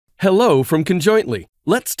Hello from Conjointly.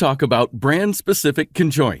 Let's talk about brand-specific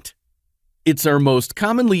conjoint. It's our most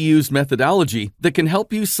commonly used methodology that can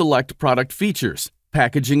help you select product features,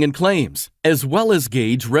 packaging, and claims, as well as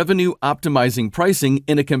gauge revenue-optimizing pricing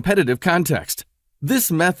in a competitive context.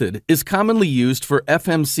 This method is commonly used for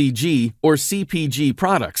FMCG or CPG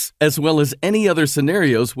products, as well as any other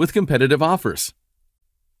scenarios with competitive offers.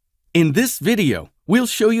 In this video, we'll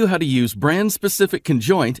show you how to use brand-specific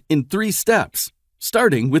conjoint in 3 steps,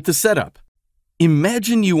 starting with the setup.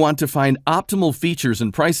 Imagine you want to find optimal features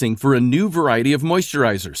and pricing for a new variety of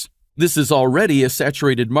moisturizers. This is already a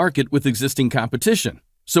saturated market with existing competition,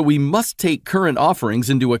 so we must take current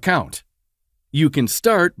offerings into account. You can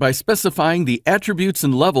start by specifying the attributes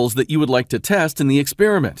and levels that you would like to test in the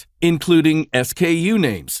experiment, including SKU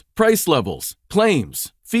names, price levels,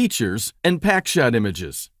 claims, features, and pack shot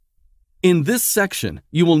images. In this section,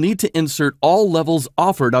 you will need to insert all levels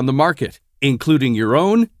offered on the market, including your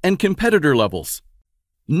own and competitor levels.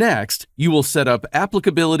 Next, you will set up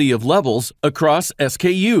applicability of levels across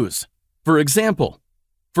SKUs. For example,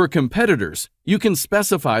 for competitors, you can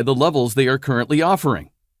specify the levels they are currently offering.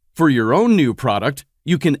 For your own new product,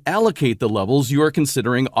 you can allocate the levels you are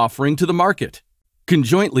considering offering to the market.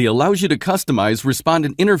 Conjointly allows you to customize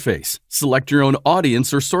respondent interface, select your own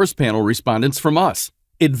audience or source panel respondents from us.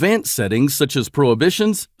 Advanced settings such as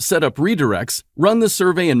prohibitions, set up redirects, run the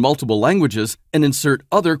survey in multiple languages, and insert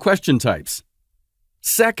other question types.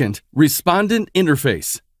 Second, respondent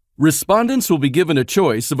interface. Respondents will be given a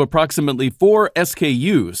choice of approximately 4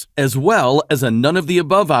 SKUs, as well as a none of the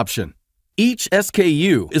above option. Each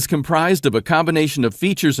SKU is comprised of a combination of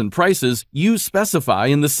features and prices you specify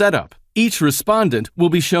in the setup. Each respondent will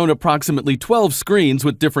be shown approximately 12 screens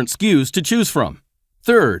with different SKUs to choose from.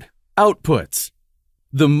 Third, outputs.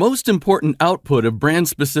 The most important output of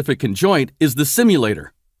brand-specific conjoint is the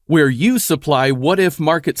simulator, where you supply what-if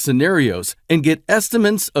market scenarios and get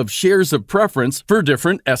estimates of shares of preference for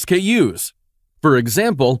different SKUs. For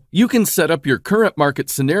example, you can set up your current market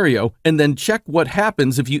scenario and then check what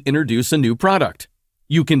happens if you introduce a new product.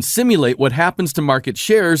 You can simulate what happens to market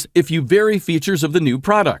shares if you vary features of the new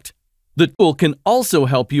product. The tool can also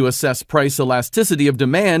help you assess price elasticity of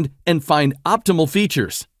demand and find optimal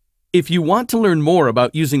features. If you want to learn more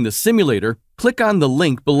about using the simulator, click on the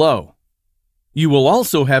link below. You will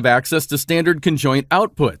also have access to standard conjoint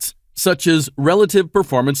outputs, such as relative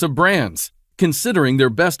performance of brands, considering their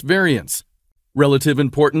best variants, relative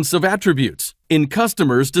importance of attributes in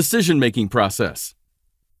customers' decision-making process,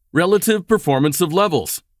 relative performance of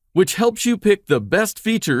levels, which helps you pick the best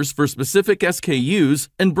features for specific SKUs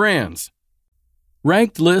and brands,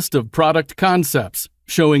 ranked list of product concepts,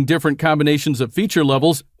 showing different combinations of feature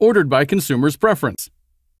levels ordered by consumers' preference.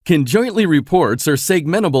 Conjointly reports are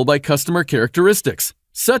segmentable by customer characteristics,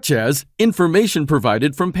 such as information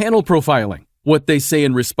provided from panel profiling, what they say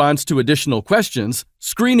in response to additional questions,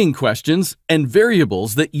 screening questions, and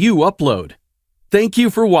variables that you upload. Thank you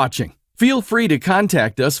for watching. Feel free to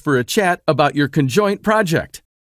contact us for a chat about your conjoint project.